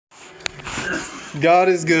God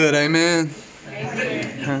is good, amen?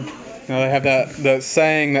 Amen. They have that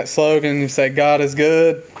saying, that slogan, you say, God is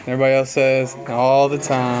good. Everybody else says, all the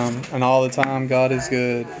time. And all the time, God is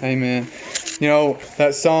good. Amen. You know,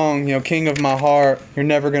 that song, King of my heart, you're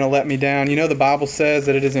never going to let me down. You know, the Bible says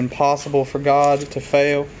that it is impossible for God to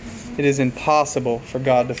fail. It is impossible for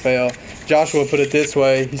God to fail. Joshua put it this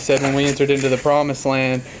way. He said when we entered into the promised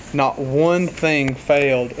land, not one thing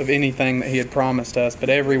failed of anything that He had promised us, but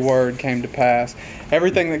every word came to pass.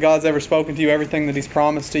 Everything that God's ever spoken to you, everything that He's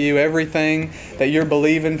promised to you, everything that you're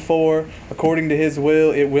believing for, according to His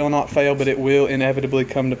will, it will not fail, but it will inevitably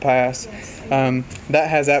come to pass. That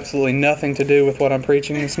has absolutely nothing to do with what I'm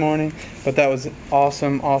preaching this morning, but that was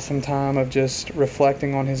awesome time of just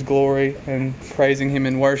reflecting on His glory and praising Him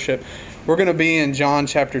in worship. We're going to be in John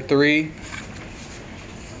chapter 3.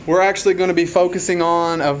 We're actually going to be focusing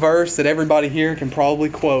on a verse that everybody here can probably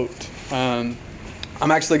quote. I'm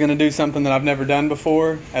actually going to do something that I've never done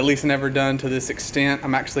before, at least never done to this extent.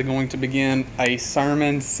 I'm actually going to begin a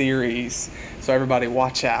sermon series, so everybody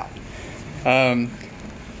watch out.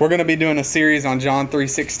 We're going to be doing a series on John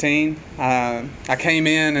 3:16. I came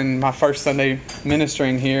in and my first Sunday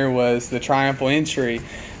ministering here was the Triumphal Entry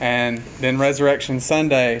and then Resurrection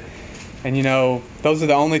Sunday. And those are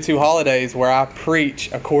the only two holidays where I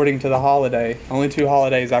preach according to the holiday. Only two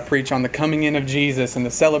holidays I preach on the coming in of Jesus and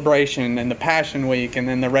the celebration and the Passion Week and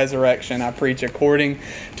then the resurrection. I preach according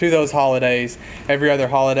to those holidays. Every other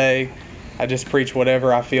holiday, I just preach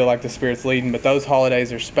whatever I feel like the Spirit's leading. But those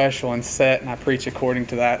holidays are special and set, and I preach according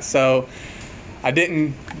to that. So I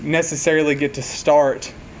didn't necessarily get to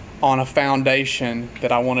start on a foundation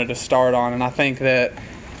that I wanted to start on. And I think that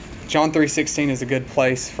John 3:16 is a good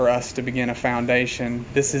place for us to begin a foundation.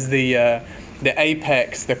 This is the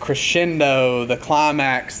apex, the crescendo, the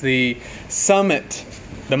climax, the summit,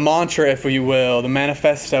 the mantra, if you will, the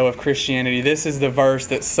manifesto of Christianity. This is the verse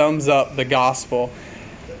that sums up the gospel.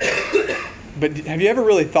 But have you ever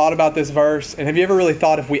really thought about this verse? And have you ever really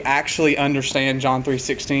thought if we actually understand John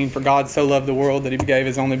 3:16, for God so loved the world that He gave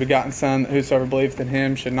His only begotten Son, that whosoever believeth in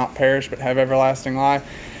Him should not perish but have everlasting life?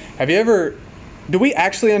 Do we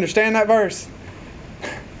actually understand that verse?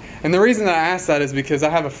 And the reason that I ask that is because I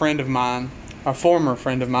have a friend of mine, a former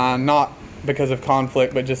friend of mine, not because of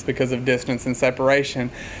conflict, but just because of distance and separation,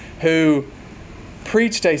 who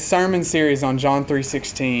preached a sermon series on John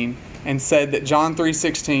 3:16 and said that John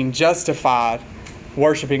 3:16 justified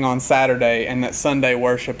worshiping on Saturday and that Sunday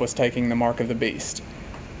worship was taking the mark of the beast,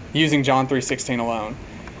 using John 3:16 alone.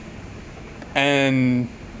 And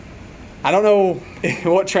I don't know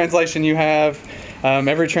what translation you have.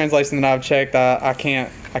 Every translation that I've checked, I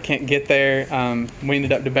can't get there. We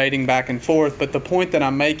ended up debating back and forth. But the point that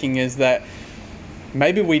I'm making is that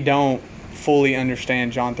maybe we don't fully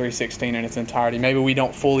understand John 3:16 in its entirety. Maybe we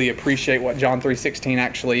don't fully appreciate what John 3:16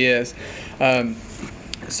 actually is.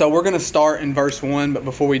 So we're going to start in verse 1. But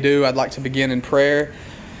before we do, I'd like to begin in prayer.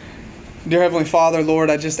 Dear Heavenly Father,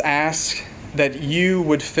 Lord, I just ask that You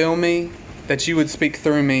would fill me, that You would speak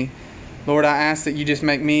through me. Lord, I ask that You just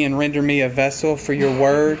make me and render me a vessel for Your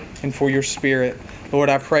word and for Your Spirit.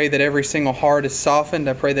 Lord, I pray that every single heart is softened.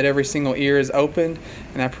 I pray that every single ear is opened.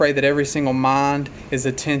 And I pray that every single mind is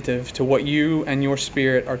attentive to what You and Your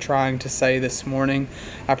Spirit are trying to say this morning.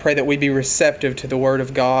 I pray that we be receptive to the Word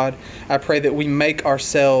of God. I pray that we make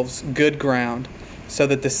ourselves good ground so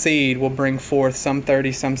that the seed will bring forth some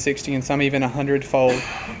 30, some 60, and some even 100-fold.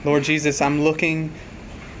 Lord Jesus, I'm looking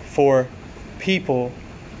for people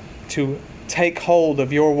to take hold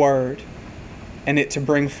of Your word and it to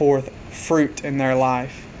bring forth fruit in their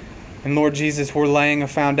life. And Lord Jesus, we're laying a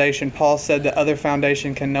foundation. Paul said the other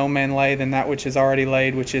foundation can no man lay than that which is already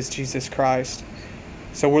laid, which is Jesus Christ.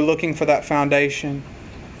 So we're looking for that foundation,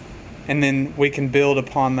 and then we can build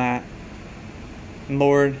upon that. And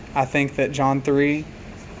Lord, I think that John 3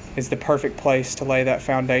 is the perfect place to lay that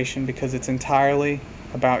foundation because it's entirely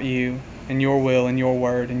about You and Your will and Your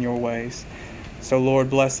word and Your ways. So Lord,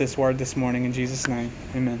 bless this word this morning in Jesus' name.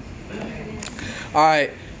 Amen. All right.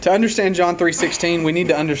 To understand John 3:16, we need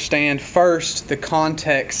to understand first the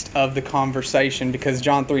context of the conversation, because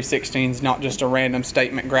John 3:16 is not just a random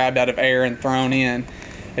statement grabbed out of air and thrown in.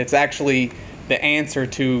 It's actually the answer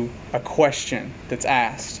to a question that's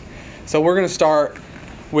asked. So we're going to start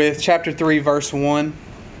with chapter 3, verse 1.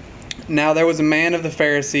 Now there was a man of the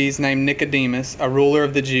Pharisees named Nicodemus, a ruler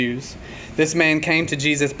of the Jews. This man came to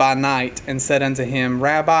Jesus by night and said unto Him,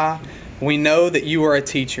 Rabbi, we know that You are a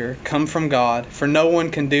teacher, come from God, for no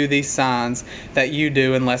one can do these signs that You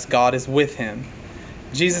do unless God is with him.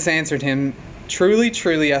 Jesus answered him, Truly,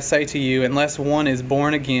 truly, I say to you, unless one is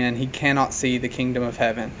born again, he cannot see the kingdom of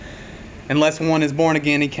heaven. Unless one is born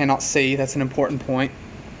again, he cannot see. That's an important point.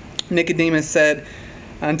 Nicodemus said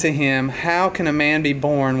unto him, How can a man be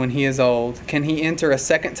born when he is old? Can he enter a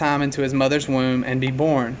second time into his mother's womb and be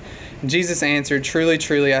born? Jesus answered, Truly,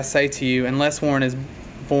 truly, I say to you, unless one is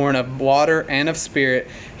born of water and of spirit,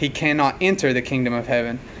 he cannot enter the kingdom of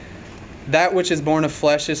heaven. That which is born of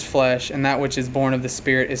flesh is flesh, and that which is born of the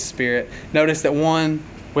Spirit is spirit. Notice that one,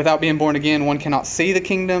 without being born again, one cannot see the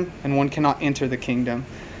kingdom, and one cannot enter the kingdom.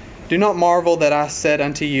 Do not marvel that I said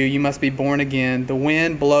unto you, You must be born again. The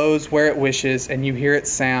wind blows where it wishes, and you hear its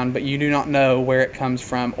sound, but you do not know where it comes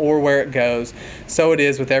from or where it goes. So it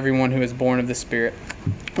is with everyone who is born of the Spirit.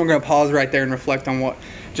 We're going to pause right there and reflect on what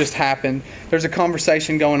just happened. There's a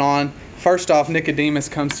conversation going on. First off, Nicodemus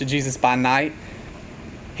comes to Jesus by night.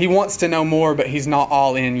 He wants to know more, but he's not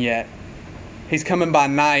all in yet. He's coming by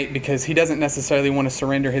night because he doesn't necessarily want to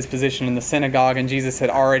surrender his position in the synagogue, and Jesus had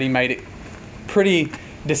already made it pretty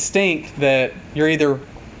distinct that you're either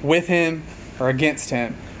with him or against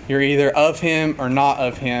him. You're either of him or not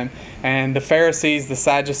of him. And the Pharisees, the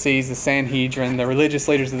Sadducees, the Sanhedrin, the religious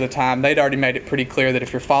leaders of the time, they'd already made it pretty clear that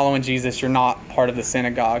if you're following Jesus, you're not part of the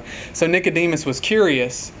synagogue. So Nicodemus was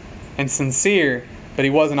curious and sincere, but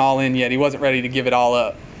he wasn't all in yet. He wasn't ready to give it all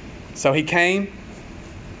up. So he came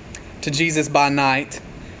to Jesus by night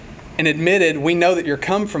and admitted, We know that you're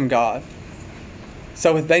come from God.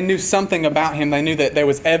 So they knew something about him. They knew that there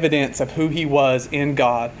was evidence of who he was in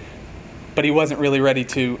God. But he wasn't really ready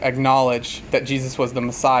to acknowledge that Jesus was the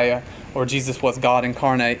Messiah or Jesus was God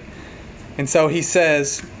incarnate. And so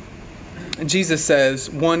Jesus says,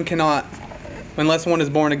 unless one is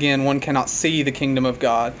born again, one cannot see the kingdom of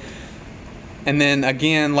God. And then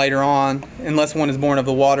again later on, unless one is born of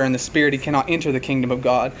the water and the Spirit, he cannot enter the kingdom of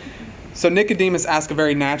God. So Nicodemus asked a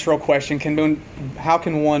very natural question. How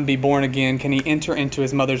can one be born again? Can he enter into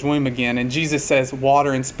his mother's womb again? And Jesus says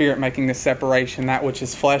water and spirit, making the separation. That which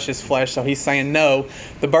is flesh is flesh. So he's saying, no,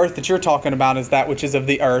 the birth that you're talking about is that which is of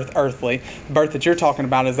the earth, earthly. The birth that you're talking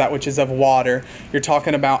about is that which is of water. You're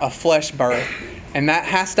talking about a flesh birth. And that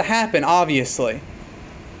has to happen, obviously.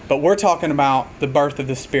 But we're talking about the birth of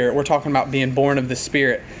the Spirit. We're talking about being born of the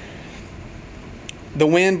Spirit. The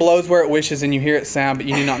wind blows where it wishes, and you hear its sound, but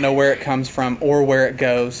you do not know where it comes from or where it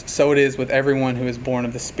goes. So it is with everyone who is born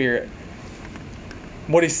of the Spirit.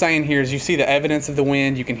 What he's saying here is you see the evidence of the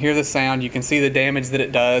wind, you can hear the sound, you can see the damage that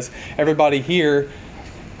it does. Everybody here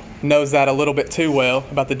knows that a little bit too well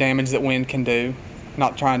about the damage that wind can do.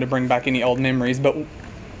 Not trying to bring back any old memories, but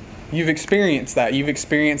you've experienced that. You've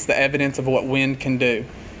experienced the evidence of what wind can do.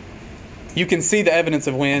 You can see the evidence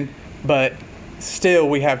of wind, but still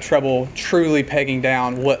we have trouble truly pegging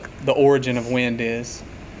down what the origin of wind is.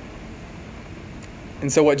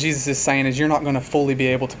 And so what Jesus is saying is you're not going to fully be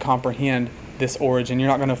able to comprehend this origin. You're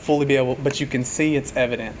not going to fully be able, but you can see its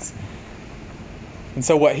evidence. And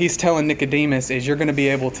so what he's telling Nicodemus is you're going to be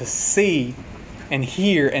able to see and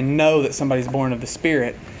hear and know that somebody's born of the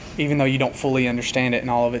Spirit, even though you don't fully understand it in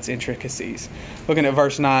all of its intricacies. Looking at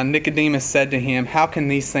verse 9, Nicodemus said to him, How can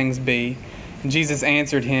these things be? And Jesus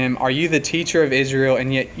answered him, Are you the teacher of Israel,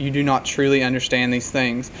 and yet you do not truly understand these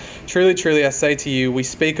things? Truly, truly, I say to you, we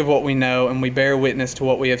speak of what we know, and we bear witness to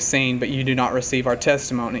what we have seen, but you do not receive our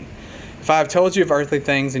testimony. If I have told you of earthly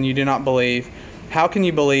things and you do not believe, how can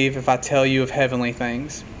you believe if I tell you of heavenly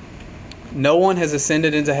things? No one has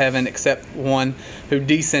ascended into heaven except one who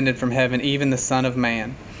descended from heaven, even the Son of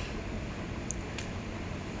Man.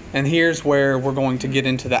 And here's where we're going to get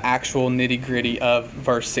into the actual nitty-gritty of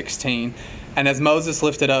verse 16. And as Moses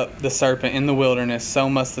lifted up the serpent in the wilderness, so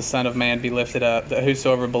must the Son of Man be lifted up, that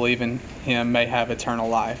whosoever believe in him may have eternal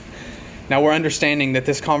life. Now we're understanding that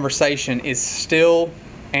this conversation is still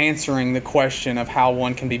answering the question of how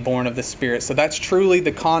one can be born of the Spirit. So that's truly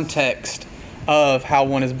the context of how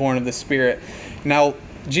one is born of the Spirit. Now,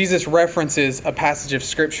 Jesus references a passage of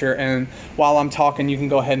Scripture, and while I'm talking, you can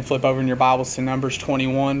go ahead and flip over in your Bibles to Numbers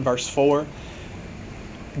 21, verse 4.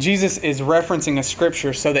 Jesus is referencing a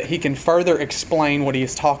Scripture so that he can further explain what he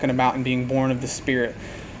is talking about in being born of the Spirit.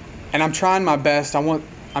 And I'm trying my best. I'm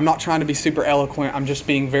not trying to be super eloquent. I'm just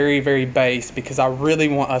being very, very base because I really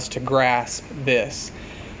want us to grasp this.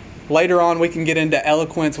 Later on, we can get into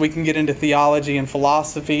eloquence, we can get into theology and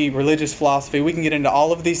philosophy, religious philosophy, we can get into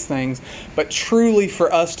all of these things. But truly,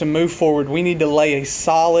 for us to move forward, we need to lay a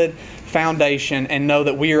solid foundation and know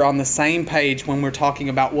that we are on the same page when we're talking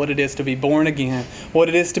about what it is to be born again, what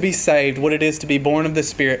it is to be saved, what it is to be born of the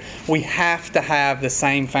Spirit. We have to have the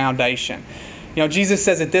same foundation. You know, Jesus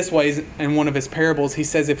says it this way in one of his parables. He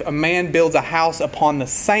says, if a man builds a house upon the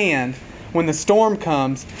sand, when the storm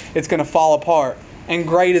comes, it's going to fall apart. and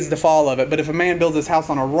great is the fall of it. But if a man builds his house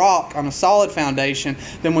on a rock, on a solid foundation,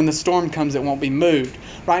 then when the storm comes, it won't be moved.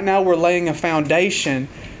 Right now we're laying a foundation.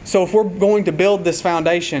 So if we're going to build this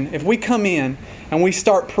foundation, if we come in and we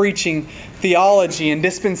start preaching theology and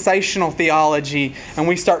dispensational theology, and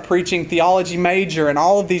we start preaching theology major and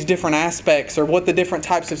all of these different aspects, or what the different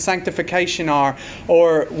types of sanctification are,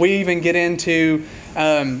 or we even get into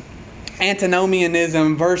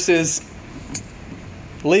antinomianism versus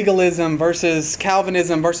legalism versus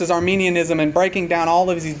Calvinism versus Arminianism, and breaking down all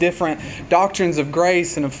of these different doctrines of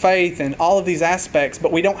grace and of faith and all of these aspects,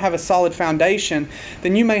 but we don't have a solid foundation,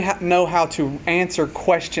 then you may know how to answer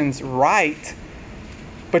questions right,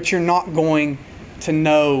 but you're not going to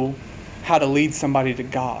know how to lead somebody to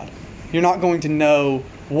God. You're not going to know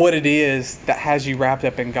what it is that has you wrapped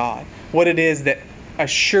up in God, what it is that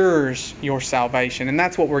assures your salvation. And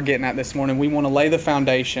that's what we're getting at this morning. We want to lay the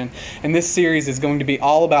foundation, and this series is going to be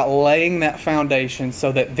all about laying that foundation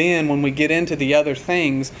so that then when we get into the other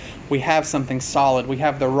things, we have something solid. We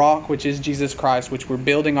have the rock, which is Jesus Christ, which we're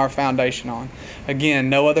building our foundation on. Again,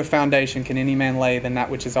 no other foundation can any man lay than that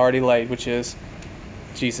which is already laid, which is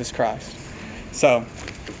Jesus Christ. So,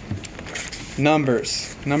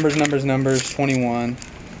 Numbers 21.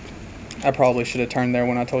 I probably should have turned there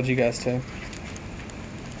when I told you guys to.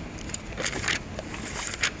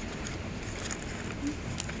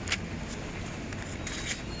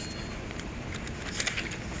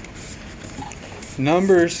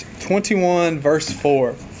 Numbers 21 verse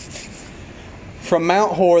 4. From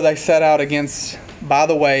Mount Hor they set out by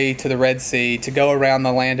the way to the Red Sea to go around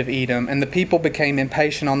the land of Edom, and the people became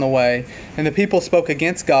impatient on the way, and the people spoke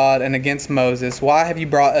against God and against Moses. Why have you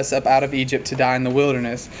brought us up out of Egypt to die in the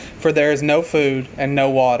wilderness? For there is no food and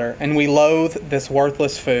no water, and we loathe this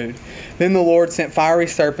worthless food. Then the Lord sent fiery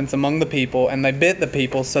serpents among the people, and they bit the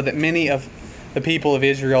people, so that many of the people of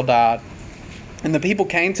Israel died. And the people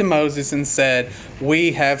came to Moses and said,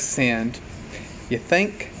 "We have sinned." You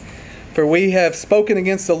think? "For we have spoken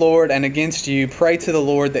against the Lord and against you. Pray to the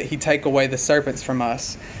Lord that he take away the serpents from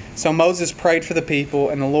us." So Moses prayed for the people,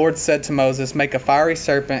 and the Lord said to Moses, "Make a fiery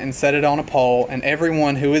serpent and set it on a pole, and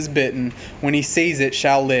everyone who is bitten, when he sees it,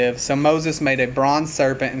 shall live." So Moses made a bronze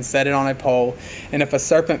serpent and set it on a pole, and if a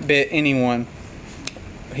serpent bit anyone,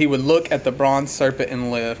 he would look at the bronze serpent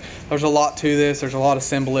and live. There's a lot to this. There's a lot of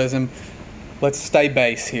symbolism. Let's stay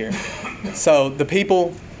base here. So the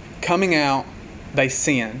people coming out, they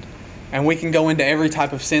sinned. And we can go into every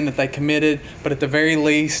type of sin that they committed, but at the very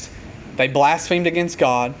least, they blasphemed against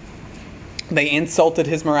God. They insulted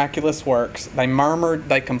his miraculous works. They murmured,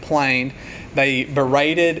 they complained. They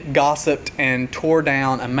berated, gossiped, and tore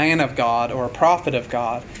down a man of God or a prophet of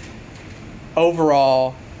God.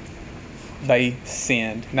 Overall, they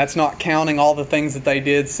sinned. And that's not counting all the things that they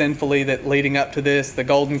did sinfully that leading up to this, the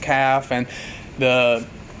golden calf, and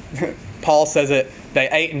Paul says it, they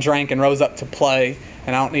ate and drank and rose up to play,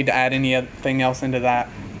 and I don't need to add anything else into that,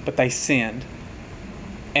 but they sinned.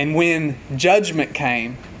 And when judgment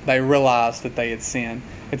came, they realized that they had sinned.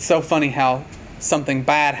 It's so funny how something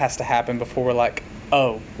bad has to happen before we're like,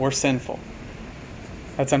 oh, we're sinful.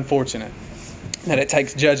 That's unfortunate that it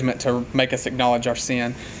takes judgment to make us acknowledge our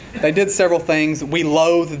sin. They did several things. We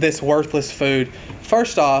loathe this worthless food.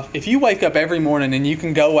 First off, if you wake up every morning and you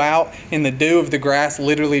can go out and the dew of the grass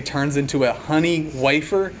literally turns into a honey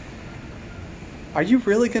wafer, are you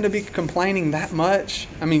really going to be complaining that much?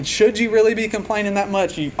 I mean, should you really be complaining that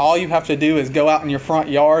much? All you have to do is go out in your front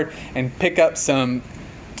yard and pick up some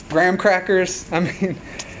graham crackers. I mean,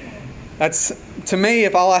 that's, to me,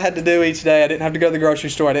 if all I had to do each day, I didn't have to go to the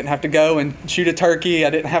grocery store, I didn't have to go and shoot a turkey,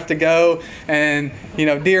 I didn't have to go and,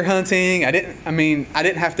 deer hunting. I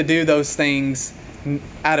didn't have to do those things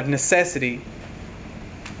out of necessity.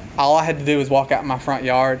 All I had to do was walk out in my front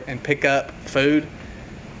yard and pick up food.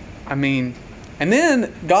 And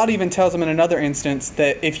then God even tells them in another instance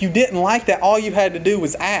that if you didn't like that, all you had to do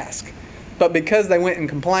was ask. But because they went and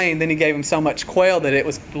complained, then he gave them so much quail that it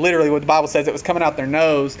was literally what the Bible says, it was coming out their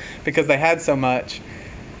nose because they had so much.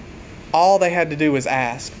 All they had to do was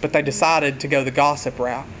ask, but they decided to go the gossip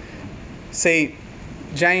route. See,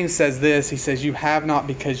 James says this, he says, "You have not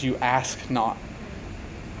because you ask not."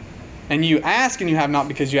 And you ask and you have not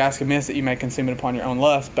because you ask amiss that you may consume it upon your own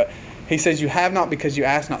lust. But he says you have not because you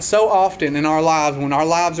ask not. So often in our lives, when our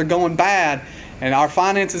lives are going bad and our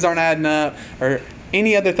finances aren't adding up, or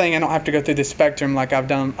any other thing, I don't have to go through this spectrum like I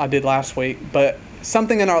did last week, but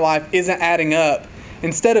something in our life isn't adding up.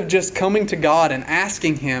 Instead of just coming to God and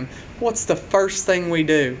asking him, what's the first thing we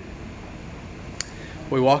do?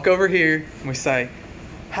 We walk over here and we say,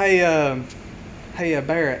 Hey,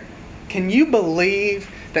 Barrett, can you believe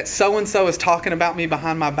that so-and-so is talking about me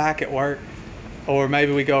behind my back at work? Or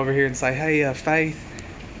maybe we go over here and say, hey, Faith,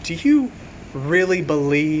 do you really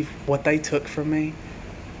believe what they took from me?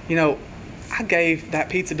 You know, I gave that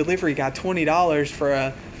pizza delivery guy $20 for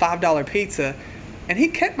a $5 pizza, and he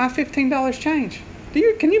kept my $15 change.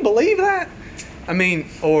 Can you believe that? I mean,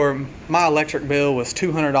 or my electric bill was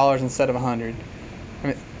 $200 instead of $100. I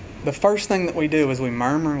mean, the first thing that we do is we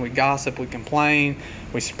murmur, we gossip, we complain,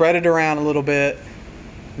 we spread it around a little bit,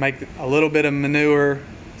 make a little bit of manure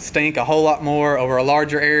stink a whole lot more over a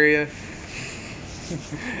larger area.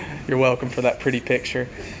 You're welcome for that pretty picture.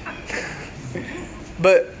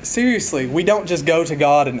 But seriously, we don't just go to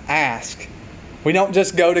God and ask. We don't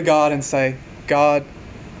just go to God and say, God,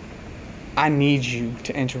 I need you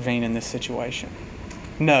to intervene in this situation.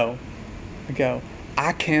 No. We go,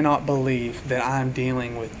 I cannot believe that I'm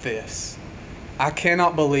dealing with this. I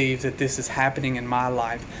cannot believe that this is happening in my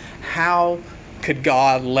life. How could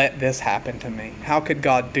God let this happen to me? How could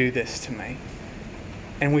God do this to me?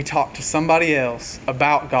 And we talk to somebody else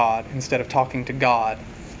about God instead of talking to God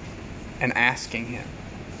and asking Him.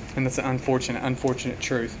 And that's an unfortunate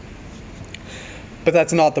truth. But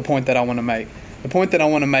that's not the point that I want to make. The point that I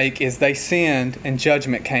want to make is they sinned and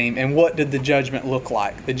judgment came. And what did the judgment look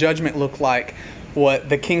like? The judgment looked like what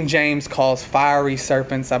the King James calls fiery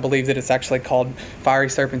serpents. I believe that it's actually called fiery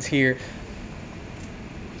serpents here.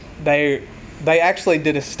 They actually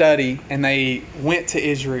did a study, and they went to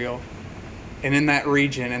Israel and in that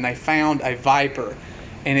region, and they found a viper.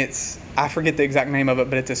 And I forget the exact name of it,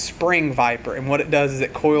 but it's a spring viper. And what it does is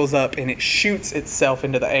it coils up and it shoots itself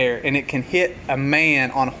into the air. And it can hit a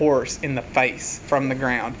man on a horse in the face from the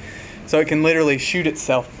ground. So it can literally shoot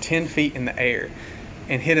itself 10 feet in the air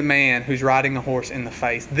and hit a man who's riding a horse in the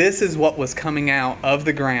face. This is what was coming out of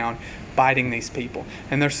the ground, biting these people.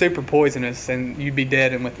 And they're super poisonous, and you'd be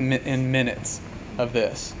dead in minutes of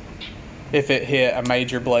this. If it hit a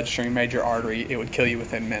major bloodstream, major artery, it would kill you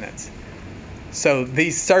within minutes. So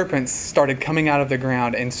these serpents started coming out of the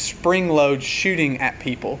ground and spring loads shooting at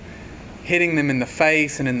people, hitting them in the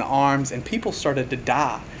face and in the arms, and people started to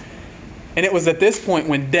die. And it was at this point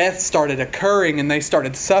when death started occurring and they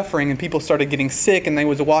started suffering and people started getting sick, and they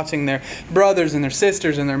was watching their brothers and their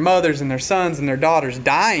sisters and their mothers and their sons and their daughters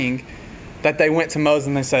dying, that they went to Moses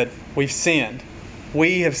and they said, we've sinned.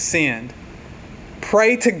 We have sinned.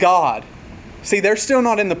 Pray to God. See, they're still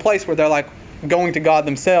not in the place where they're like going to God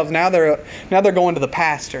themselves. Now they're going to the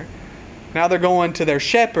pastor. Now they're going to their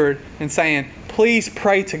shepherd and saying, please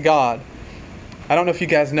pray to God. I don't know if you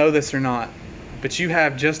guys know this or not, but you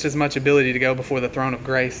have just as much ability to go before the throne of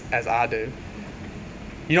grace as I do.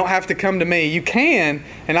 You don't have to come to me. You can,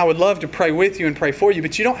 and I would love to pray with you and pray for you,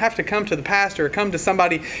 but you don't have to come to the pastor or come to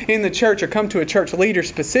somebody in the church or come to a church leader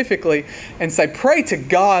specifically and say, pray to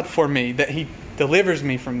God for me that He delivers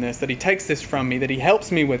me from this, that He takes this from me, that He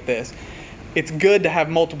helps me with this. It's good to have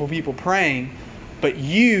multiple people praying, but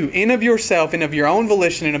you, in of yourself, in of your own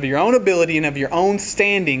volition, in of your own ability, in of your own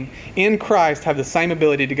standing in Christ, have the same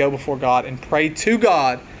ability to go before God and pray to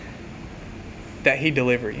God that He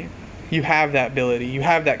deliver you. You have that ability. You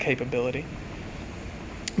have that capability.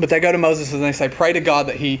 But they go to Moses and they say, pray to God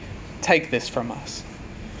that He take this from us.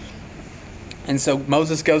 And so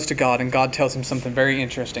Moses goes to God, and God tells him something very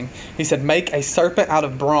interesting. He said, make a serpent out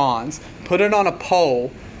of bronze, put it on a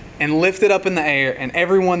pole, and lift it up in the air, and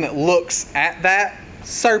everyone that looks at that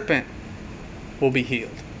serpent will be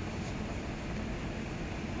healed.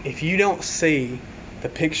 If you don't see the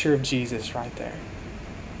picture of Jesus right there,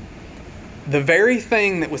 the very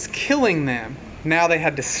thing that was killing them, now they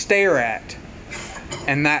had to stare at,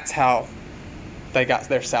 and that's how they got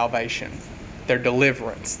their salvation, their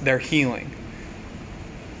deliverance, their healing.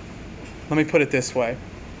 Let me put it this way.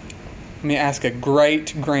 Let me ask a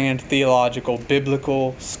great, grand, theological,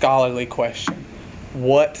 biblical, scholarly question.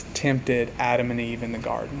 What tempted Adam and Eve in the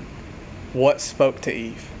garden? What spoke to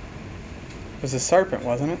Eve? It was a serpent,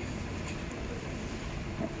 wasn't it?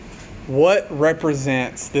 What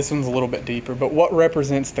represents, this one's a little bit deeper, but what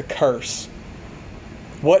represents the curse?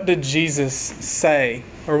 What did Jesus say,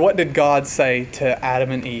 or what did God say to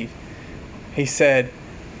Adam and Eve? He said,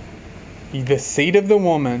 the seed of the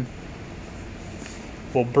woman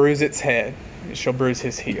will bruise its head. It shall bruise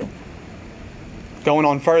his heel. Going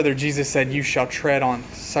on further, Jesus said, you shall tread on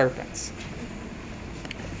serpents.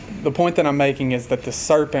 The point that I'm making is that the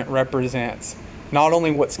serpent represents not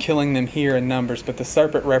only what's killing them here in Numbers, but the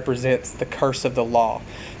serpent represents the curse of the law.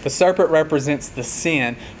 The serpent represents the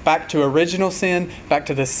sin. Back to original sin, back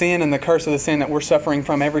to the sin and the curse of the sin that we're suffering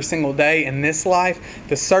from every single day in this life.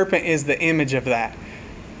 The serpent is the image of that.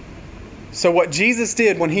 So what Jesus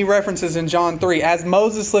did when he references in John 3, as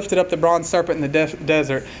Moses lifted up the bronze serpent in the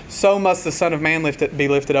desert, so must the Son of Man be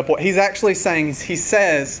lifted up. What he's actually saying is he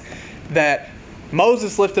says that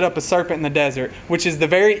Moses lifted up a serpent in the desert, which is the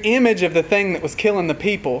very image of the thing that was killing the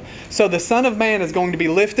people. So the Son of Man is going to be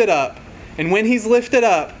lifted up. And when he's lifted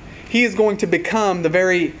up, he is going to become the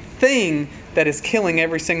very thing that is killing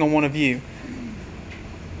every single one of you.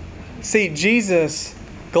 See, Jesus,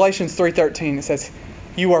 Galatians 3:13, it says,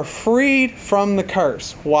 you are freed from the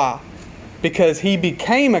curse. Why? Because he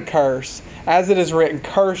became a curse, as it is written,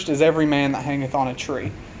 cursed is every man that hangeth on a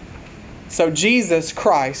tree. So Jesus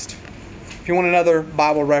Christ, if you want another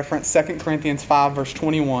Bible reference, 2 Corinthians 5 verse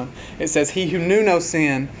 21, it says, he who knew no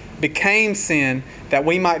sin became sin, that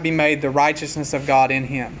we might be made the righteousness of God in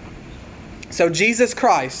him. So Jesus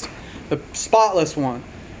Christ, the spotless one,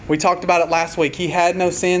 we talked about it last week. He had no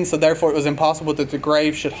sin, so therefore it was impossible that the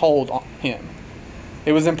grave should hold on him.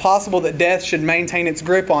 It was impossible that death should maintain its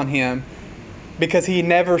grip on him because he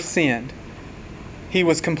never sinned. He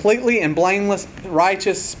was completely and blameless,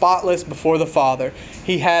 righteous, spotless before the Father.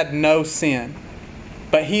 He had no sin.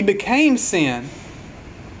 But he became sin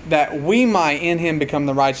that we might in him become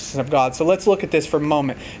the righteousness of God. So let's look at this for a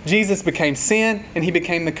moment. Jesus became sin and he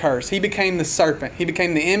became the curse. He became the serpent. He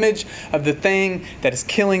became the image of the thing that is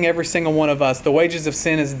killing every single one of us. The wages of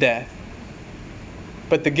sin is death.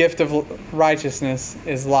 But the gift of righteousness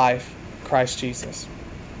is life, Christ Jesus.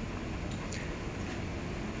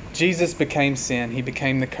 Jesus became sin. He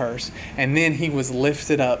became the curse. And then he was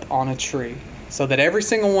lifted up on a tree so that every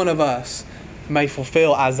single one of us may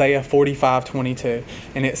fulfill Isaiah 45:22.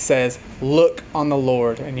 And it says, look on the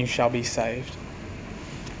Lord and you shall be saved.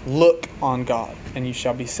 Look on God and you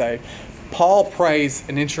shall be saved. Paul prays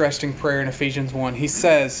an interesting prayer in Ephesians 1. He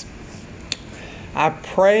says, I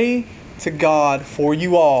pray to God for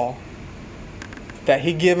you all, that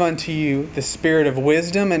he give unto you the spirit of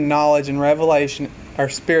wisdom and knowledge and revelation, or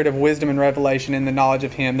spirit of wisdom and revelation in the knowledge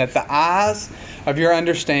of him, that the eyes of your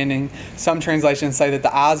understanding, some translations say that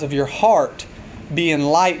the eyes of your heart be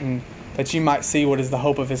enlightened, that you might see what is the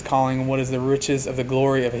hope of his calling and what is the riches of the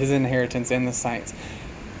glory of his inheritance in the saints.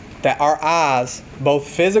 That our eyes, both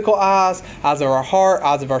physical eyes of our heart,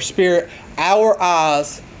 eyes of our spirit, our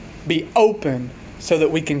eyes be open so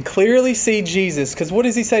that we can clearly see Jesus. Because what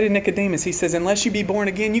does he say to Nicodemus? He says, unless you be born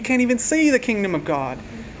again, you can't even see the kingdom of God.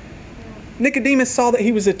 Nicodemus saw that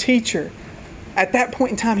he was a teacher. At that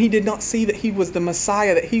point in time, he did not see that he was the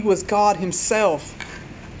Messiah, that he was God himself.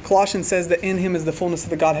 Colossians says that in him is the fullness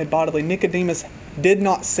of the Godhead bodily. Nicodemus did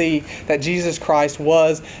not see that Jesus Christ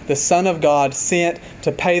was the Son of God sent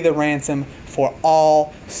to pay the ransom for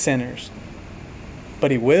all sinners.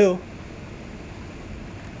 But he will.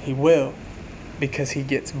 He will. Because he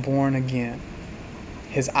gets born again.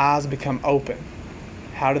 His eyes become open.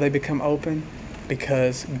 How do they become open?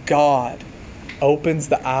 Because God opens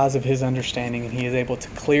the eyes of his understanding and he is able to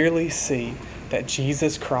clearly see that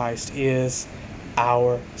Jesus Christ is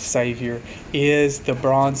our Savior, is the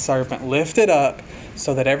bronze serpent lifted up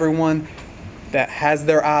so that everyone that has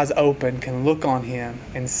their eyes open can look on him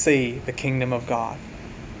and see the kingdom of God.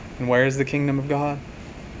 And where is the kingdom of God?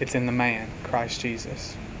 It's in the man, Christ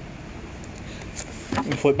Jesus.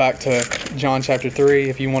 Flip back to John chapter 3.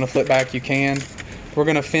 If you want to flip back, you can. We're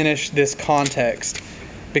going to finish this context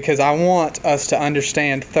because I want us to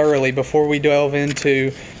understand thoroughly before we delve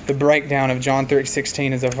into the breakdown of John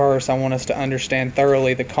 3:16 as a verse. I want us to understand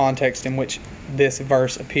thoroughly the context in which this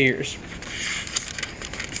verse appears.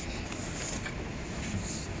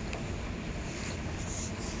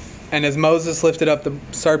 And as Moses lifted up the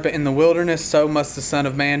serpent in the wilderness, so must the Son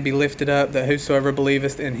of Man be lifted up, that whosoever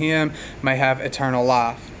believeth in him may have eternal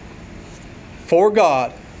life. For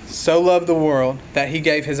God so loved the world, that he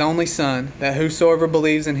gave his only Son, that whosoever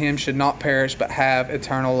believes in him should not perish, but have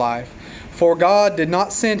eternal life. For God did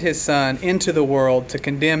not send his Son into the world to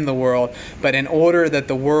condemn the world, but in order that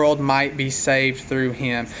the world might be saved through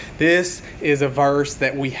him. This is a verse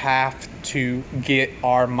that we have to get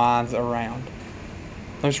our minds around.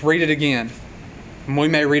 Let's read it again. And we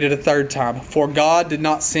may read it a third time. For God did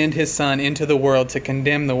not send his Son into the world to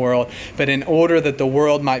condemn the world, but in order that the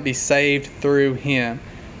world might be saved through him.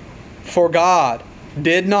 For God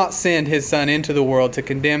did not send his Son into the world to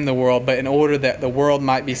condemn the world, but in order that the world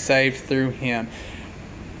might be saved through him.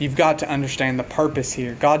 You've got to understand the purpose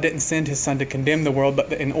here. God didn't send his Son to condemn the world,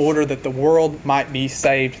 but in order that the world might be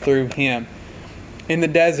saved through him. In the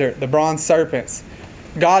desert, the bronze serpents.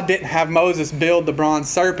 God didn't have Moses build the bronze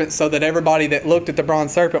serpent so that everybody that looked at the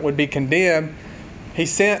bronze serpent would be condemned. He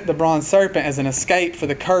sent the bronze serpent as an escape for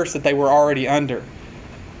the curse that they were already under.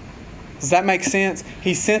 Does that make sense?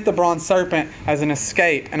 He sent the bronze serpent as an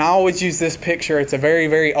escape. And I always use this picture. It's a very,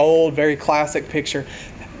 very old, very classic picture.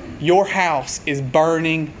 Your house is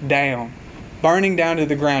burning down to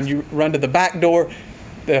the ground. You run to the back door.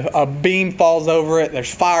 A beam falls over it.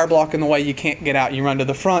 There's fire blocking the way. You can't get out. You run to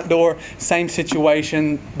the front door. Same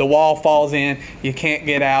situation. The wall falls in. You can't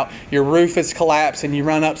get out. Your roof is collapsed and you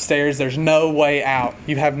run upstairs. There's no way out.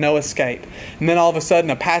 You have no escape. And then all of a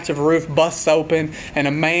sudden a patch of roof busts open and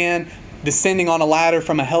a man descending on a ladder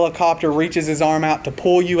from a helicopter reaches his arm out to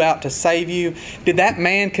pull you out, to save you. Did that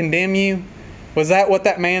man condemn you? Was that what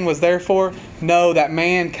that man was there for? No, that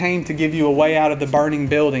man came to give you a way out of the burning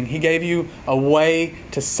building. He gave you a way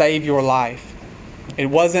to save your life. It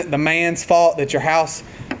wasn't the man's fault that your house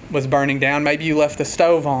was burning down. Maybe you left the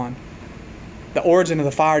stove on. The origin of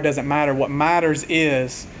the fire doesn't matter. What matters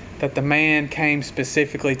is that the man came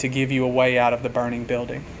specifically to give you a way out of the burning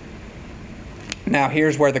building. Now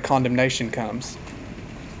here's where the condemnation comes.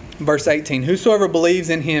 Verse 18, whosoever believes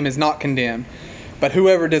in him is not condemned, but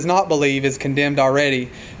whoever does not believe is condemned already,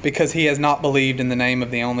 because he has not believed in the name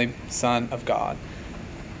of the only Son of God.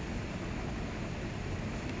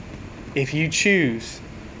 If you choose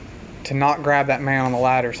to not grab that man on the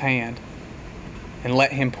ladder's hand and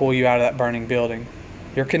let him pull you out of that burning building,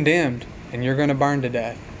 you're condemned and you're going to burn to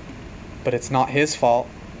death. But it's not his fault.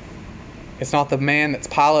 It's not the man that's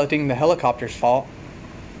piloting the helicopter's fault.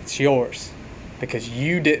 It's yours, because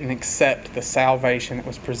you didn't accept the salvation that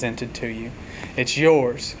was presented to you. It's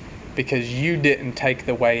yours because you didn't take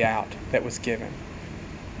the way out that was given.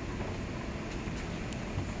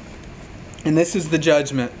 And this is the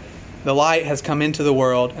judgment. The light has come into the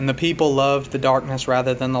world, and the people loved the darkness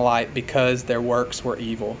rather than the light, because their works were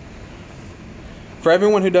evil. For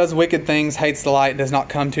everyone who does wicked things hates the light, does not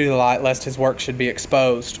come to the light, lest his work should be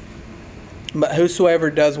exposed. But whosoever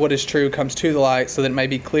does what is true comes to the light, so that it may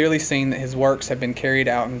be clearly seen that his works have been carried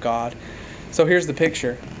out in God. So here's the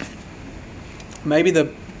picture. Maybe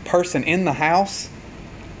the person in the house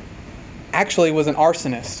actually was an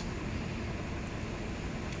arsonist.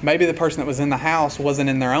 Maybe the person that was in the house wasn't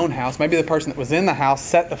in their own house. Maybe the person that was in the house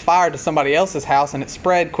set the fire to somebody else's house, and it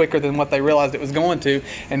spread quicker than what they realized it was going to,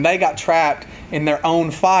 and they got trapped in their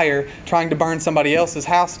own fire trying to burn somebody else's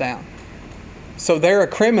house down. So they're a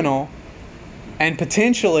criminal and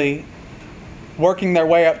potentially working their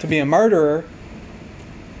way up to be a murderer,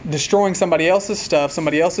 destroying somebody else's stuff,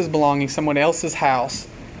 somebody else's belongings, someone else's house.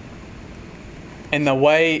 And the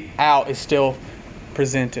way out is still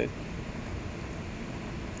presented.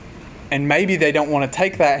 And maybe they don't want to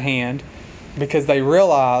take that hand because they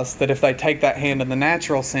realize that if they take that hand in the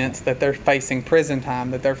natural sense, that they're facing prison time,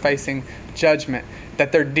 that they're facing judgment,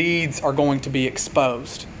 that their deeds are going to be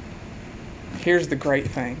exposed. Here's the great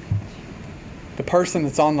thing. The person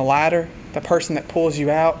that's on the ladder, the person that pulls you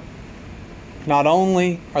out, not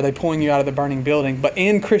only are they pulling you out of the burning building, but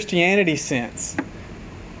in Christianity's sense,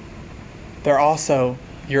 they're also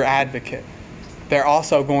your advocate. They're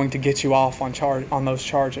also going to get you off on those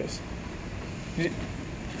charges.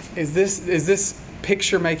 Is this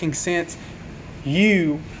picture making sense?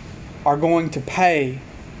 You are going to pay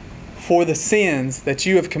for the sins that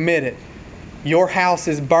you have committed. Your house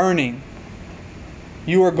is burning.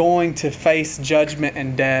 You are going to face judgment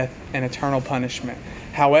and death and eternal punishment.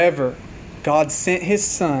 However, God sent His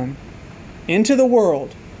Son into the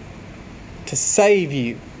world to save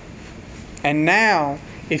you. And now,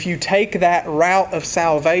 if you take that route of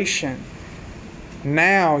salvation,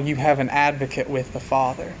 now you have an advocate with the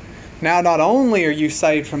Father. Now not only are you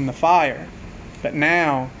saved from the fire, but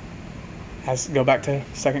now, go back to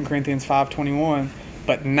 2 Corinthians 5:21,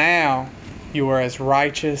 but now you are as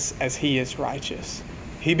righteous as He is righteous.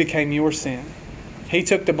 He became your sin. He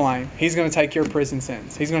took the blame. He's going to take your prison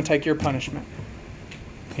sentence. He's going to take your punishment.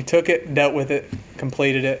 He took it, dealt with it,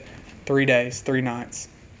 completed it, 3 days, 3 nights,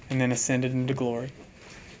 and then ascended into glory.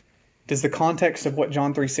 Does the context of what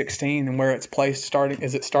John 3:16 and where it's placed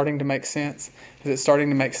is it starting to make sense? Is it starting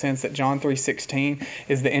to make sense that John 3:16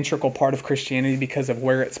 is the integral part of Christianity because of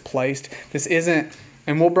where it's placed? This isn't,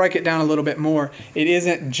 and we'll break it down a little bit more, it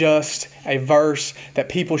isn't just a verse that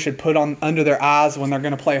people should put on under their eyes when they're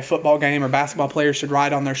going to play a football game, or basketball players should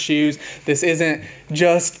write on their shoes. This isn't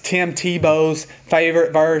just Tim Tebow's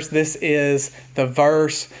favorite verse. This is the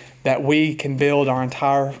verse that we can build our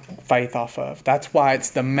entire faith off of. That's why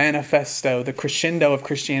it's the manifesto, the crescendo of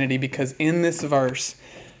Christianity, because in this verse,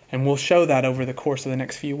 and we'll show that over the course of the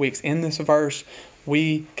next few weeks, in this verse,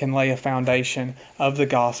 we can lay a foundation of the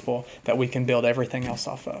gospel that we can build everything else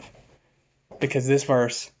off of. Because this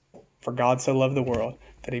verse, for God so loved the world,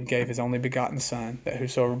 that He gave His only begotten Son, that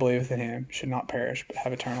whosoever believeth in Him should not perish, but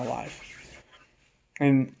have eternal life.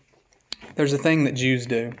 And There's a thing that Jews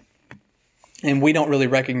do, and we don't really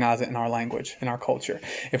recognize it in our language, in our culture.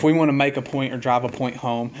 If we want to make a point or drive a point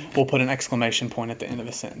home, we'll put an exclamation point at the end of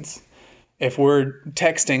a sentence. If we're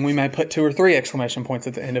texting, we may put 2 or 3 exclamation points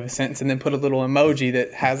at the end of a sentence and then put a little emoji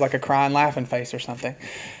that has like a crying, laughing face or something.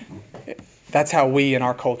 That's how we in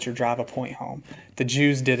our culture drive a point home. The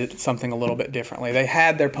Jews did it something a little bit differently. They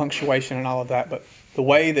had their punctuation and all of that, but the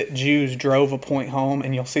way that Jews drove a point home,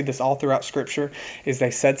 and you'll see this all throughout Scripture, is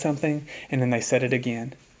they said something and then they said it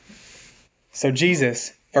again. So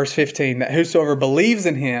Jesus, verse 15, that whosoever believes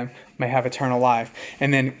in him may have eternal life.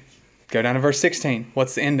 And then go down to verse 16.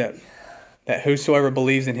 What's the end of it? That whosoever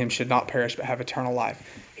believes in him should not perish but have eternal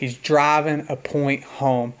life. He's driving a point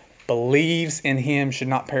home. Believes in him should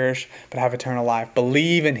not perish but have eternal life.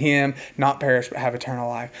 Believe in him, not perish but have eternal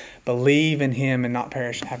life. Believe in him and not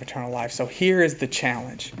perish and have eternal life. So here is the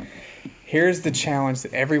challenge. Here's the challenge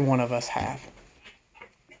that every one of us have.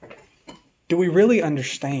 Do we really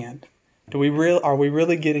understand? Are we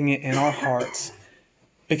really getting it in our hearts?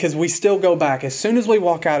 Because we still go back. As soon as we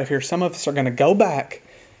walk out of here, some of us are going to go back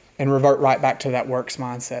and revert right back to that works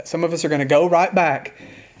mindset. Some of us are going to go right back,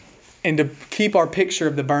 and to keep our picture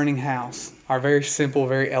of the burning house, our very simple,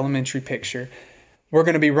 very elementary picture, we're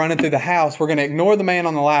going to be running through the house. We're going to ignore the man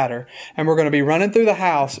on the ladder, and we're going to be running through the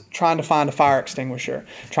house trying to find a fire extinguisher,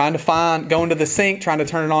 going to the sink, trying to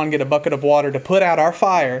turn it on, get a bucket of water to put out our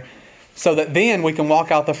fire so that then we can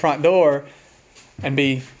walk out the front door and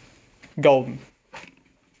be golden.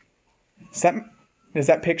 Is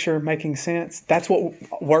that picture making sense? That's what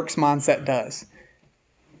works mindset does.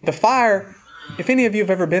 The fire, if any of you have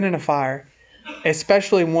ever been in a fire,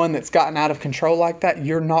 especially one that's gotten out of control like that,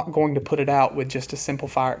 you're not going to put it out with just a simple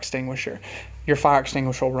fire extinguisher. Your fire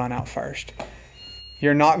extinguisher will run out first.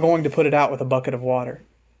 You're not going to put it out with a bucket of water.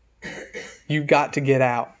 You've got to get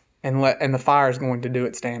out, and the fire is going to do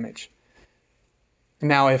its damage.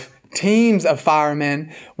 Now, if teams of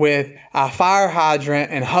firemen with a fire hydrant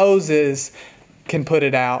and hoses can put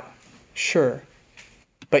it out, sure.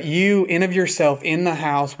 But you, in of yourself, in the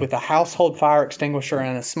house with a household fire extinguisher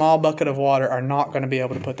and a small bucket of water are not going to be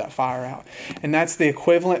able to put that fire out. And that's the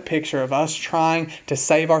equivalent picture of us trying to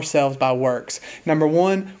save ourselves by works. Number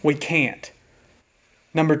 1, we can't.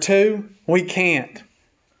 Number 2, we can't.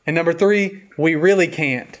 And number 3, we really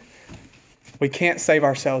can't. We can't save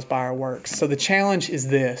ourselves by our works. So the challenge is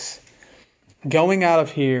this: going out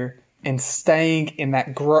of here and staying in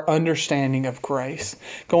that understanding of grace.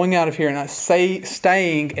 Going out of here and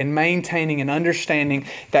staying and maintaining and understanding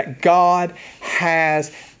that God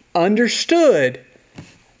has understood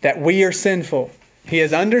that we are sinful. He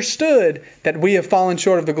has understood that we have fallen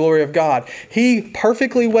short of the glory of God. He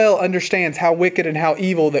perfectly well understands how wicked and how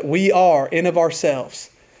evil that we are in of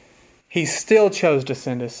ourselves. He still chose to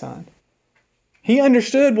send His Son. He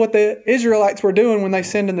understood what the Israelites were doing when they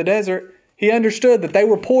sinned in the desert. He understood that they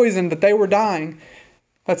were poisoned, that they were dying.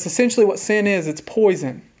 That's essentially what sin is. It's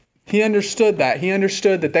poison. He understood that. He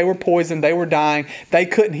understood that they were poisoned, they were dying, they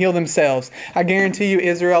couldn't heal themselves. I guarantee you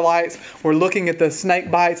Israelites were looking at the snake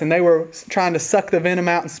bites and they were trying to suck the venom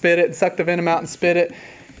out and spit it, and suck the venom out and spit it.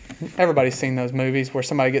 Everybody's seen those movies where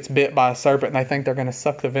somebody gets bit by a serpent and they think they're going to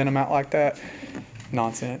suck the venom out like that.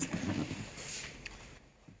 Nonsense.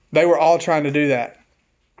 They were all trying to do that.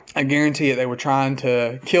 I guarantee you they were trying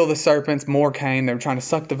to kill the serpents. More came. They were trying to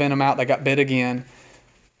suck the venom out. They got bit again.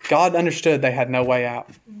 God understood they had no way out.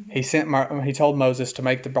 He told Moses to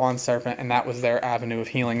make the bronze serpent, and that was their avenue of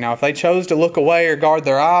healing. Now, if they chose to look away or guard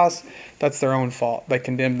their eyes, that's their own fault. They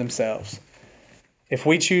condemned themselves. If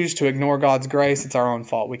we choose to ignore God's grace, it's our own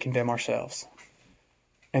fault. We condemn ourselves.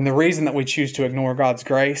 And the reason that we choose to ignore God's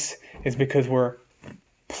grace is because we're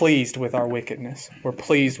pleased with our wickedness. We're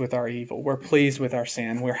pleased with our evil. We're pleased with our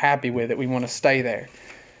sin. We're happy with it. We want to stay there.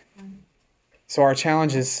 So our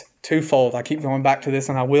challenge is twofold. I keep going back to this,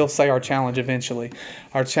 and I will say our challenge eventually.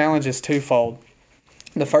 Our challenge is twofold.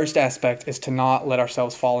 The first aspect is to not let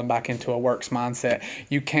ourselves fall back into a works mindset.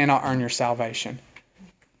 You cannot earn your salvation.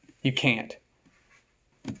 You can't.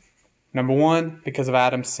 Number 1, because of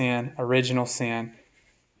Adam's sin, original sin,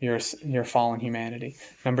 you're fallen humanity.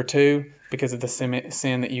 Number 2, because of the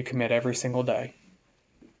sin that you commit every single day.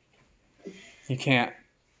 You can't.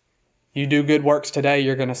 You do good works today,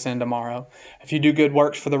 you're going to sin tomorrow. If you do good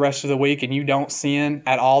works for the rest of the week and you don't sin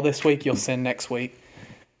at all this week, you'll sin next week.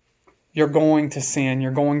 You're going to sin.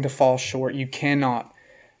 You're going to fall short. You cannot.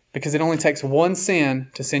 Because it only takes one sin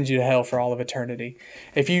to send you to hell for all of eternity.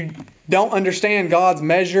 If you don't understand God's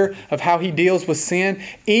measure of how He deals with sin,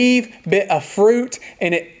 Eve bit a fruit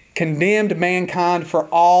and it condemned mankind for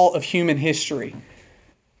all of human history.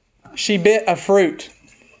 She bit a fruit.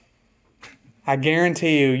 I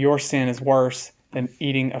guarantee you your sin is worse than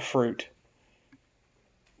eating a fruit.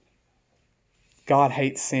 God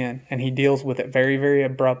hates sin, and He deals with it very, very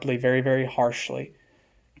abruptly, very, very harshly.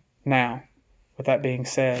 Now, with that being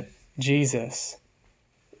said, Jesus,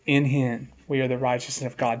 in Him, we are the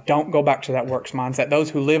righteousness of God. Don't go back to that works mindset. Those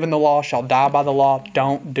who live in the law shall die by the law.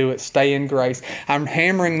 Don't do it. Stay in grace. I'm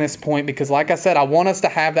hammering this point because, like I said, I want us to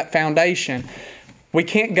have that foundation. We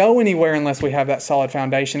can't go anywhere unless we have that solid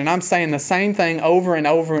foundation. And I'm saying the same thing over and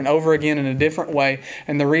over and over again in a different way.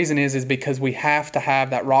 And the reason is because we have to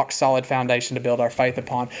have that rock solid foundation to build our faith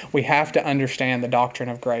upon. We have to understand the doctrine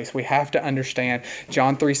of grace. We have to understand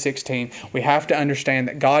John 3:16. We have to understand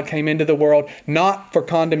that God came into the world not for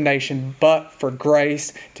condemnation, but for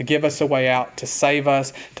grace, to give us a way out, to save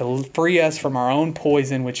us, to free us from our own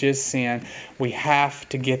poison, which is sin. We have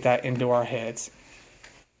to get that into our heads.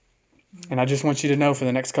 And I just want you to know for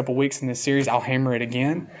the next couple weeks in this series, I'll hammer it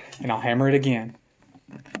again, and I'll hammer it again.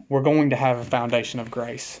 We're going to have a foundation of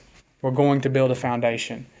grace. We're going to build a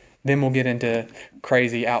foundation. Then we'll get into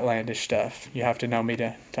crazy, outlandish stuff. You have to know me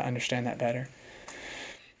to understand that better.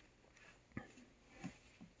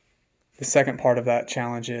 The second part of that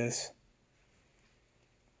challenge is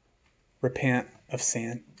repent of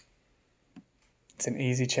sin. It's an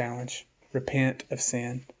easy challenge. Repent of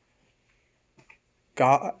sin.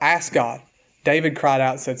 God, ask God. David cried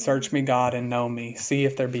out and said, "Search me, God, and know me. See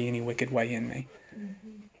if there be any wicked way in me."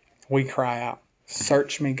 We cry out,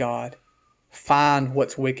 "Search me, God. Find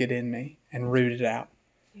what's wicked in me and root it out."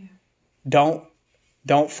 Yeah.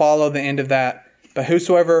 Don't follow the end of that. But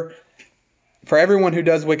for everyone who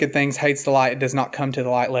does wicked things hates the light, does not come to the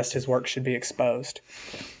light, lest his work should be exposed.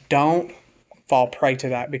 Don't fall prey to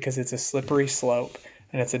that, because it's a slippery slope.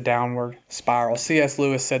 And it's a downward spiral. C.S.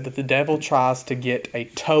 Lewis said that the devil tries to get a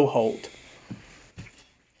toehold. And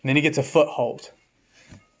then he gets a foothold.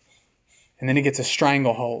 And then he gets a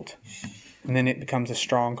stranglehold. And then it becomes a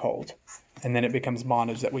stronghold. And then it becomes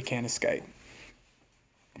bondage that we can't escape.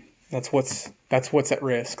 That's what's at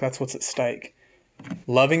risk. That's what's at stake.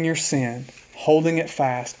 Loving your sin, holding it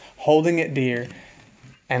fast, holding it dear,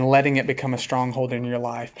 and letting it become a stronghold in your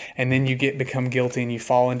life. And then you become guilty and you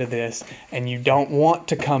fall into this, and you don't want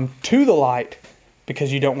to come to the light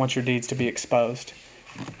because you don't want your deeds to be exposed.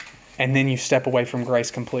 And then you step away from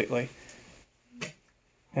grace completely.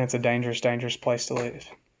 And it's a dangerous, dangerous place to live.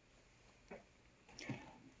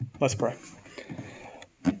 Let's pray.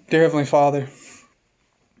 Dear Heavenly Father,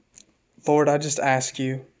 Lord, I just ask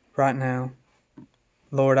you right now,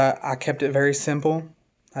 Lord, I kept it very simple.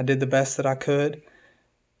 I did the best that I could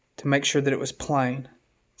to make sure that it was plain,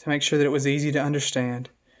 to make sure that it was easy to understand,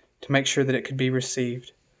 to make sure that it could be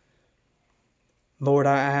received. Lord,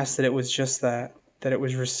 I ask that it was just that it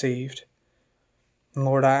was received. And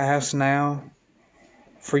Lord, I ask now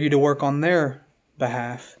for you to work on their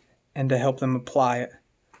behalf and to help them apply it.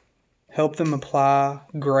 Help them apply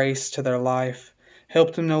grace to their life.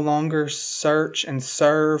 Help them no longer search and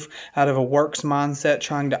serve out of a works mindset,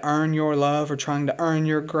 trying to earn your love or trying to earn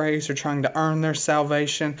your grace or trying to earn their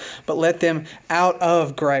salvation. But let them out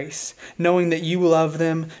of grace, knowing that you love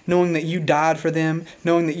them, knowing that you died for them,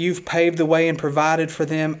 knowing that you've paved the way and provided for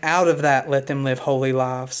them. Out of that, let them live holy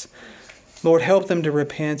lives. Lord, help them to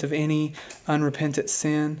repent of any unrepentant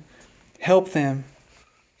sin. Help them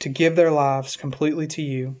to give their lives completely to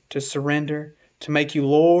you, to surrender, to make you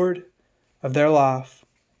Lord of their life.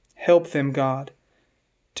 Help them, God,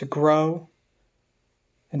 to grow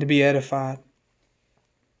and to be edified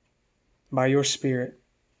by your Spirit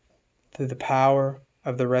through the power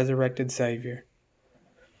of the resurrected Savior.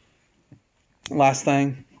 Last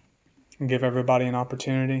thing, give everybody an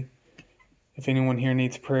opportunity. If anyone here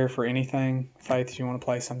needs prayer for anything, Faith, if you want to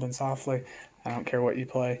play something softly, I don't care what you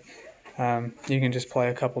play. You can just play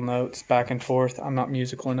a couple notes back and forth. I'm not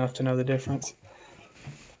musical enough to know the difference.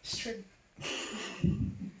 Sure.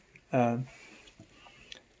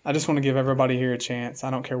 I just want to give everybody here a chance. I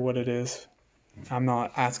don't care what it is. I'm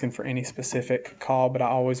not asking for any specific call, but I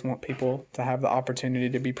always want people to have the opportunity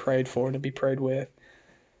to be prayed for, to be prayed with.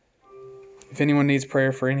 If anyone needs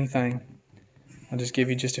prayer for anything, I'll just give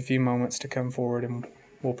you just a few moments to come forward and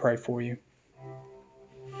we'll pray for you.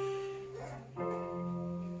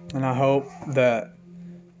 And I hope that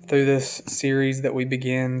through this series that we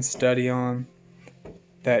begin study on,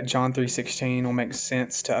 that John 3:16 will make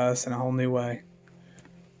sense to us in a whole new way.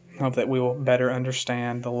 I hope that we will better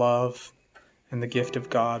understand the love and the gift of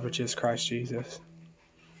God, which is Christ Jesus.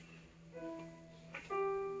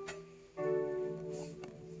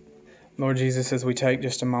 Lord Jesus, as we take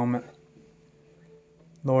just a moment,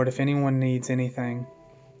 Lord, if anyone needs anything,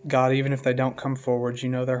 God, even if they don't come forward, you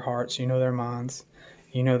know their hearts, you know their minds.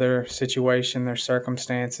 You know their situation, their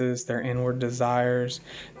circumstances, their inward desires,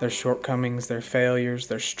 their shortcomings, their failures,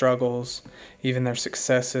 their struggles, even their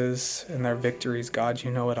successes and their victories. God,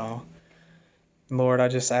 you know it all. Lord, I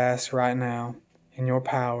just ask right now, in your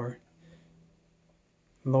power,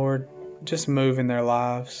 Lord, just move in their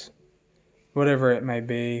lives, whatever it may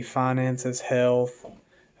be, finances, health,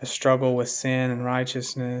 a struggle with sin and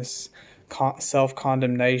righteousness,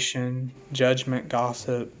 self-condemnation, judgment,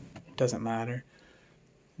 gossip, doesn't matter.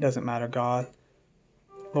 It doesn't matter, God.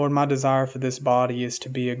 Lord, my desire for this body is to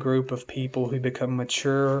be a group of people who become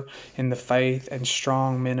mature in the faith and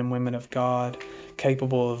strong men and women of God,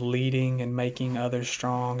 capable of leading and making others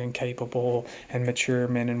strong and capable and mature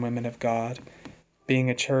men and women of God. Being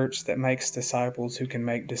a church that makes disciples who can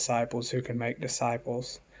make disciples who can make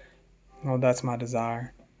disciples. Lord, that's my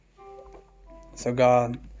desire. So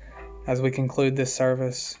God, as we conclude this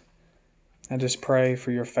service, I just pray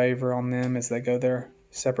for your favor on them as they go their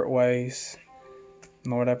separate ways.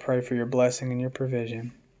 Lord, I pray for your blessing and your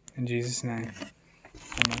provision. In Jesus' name.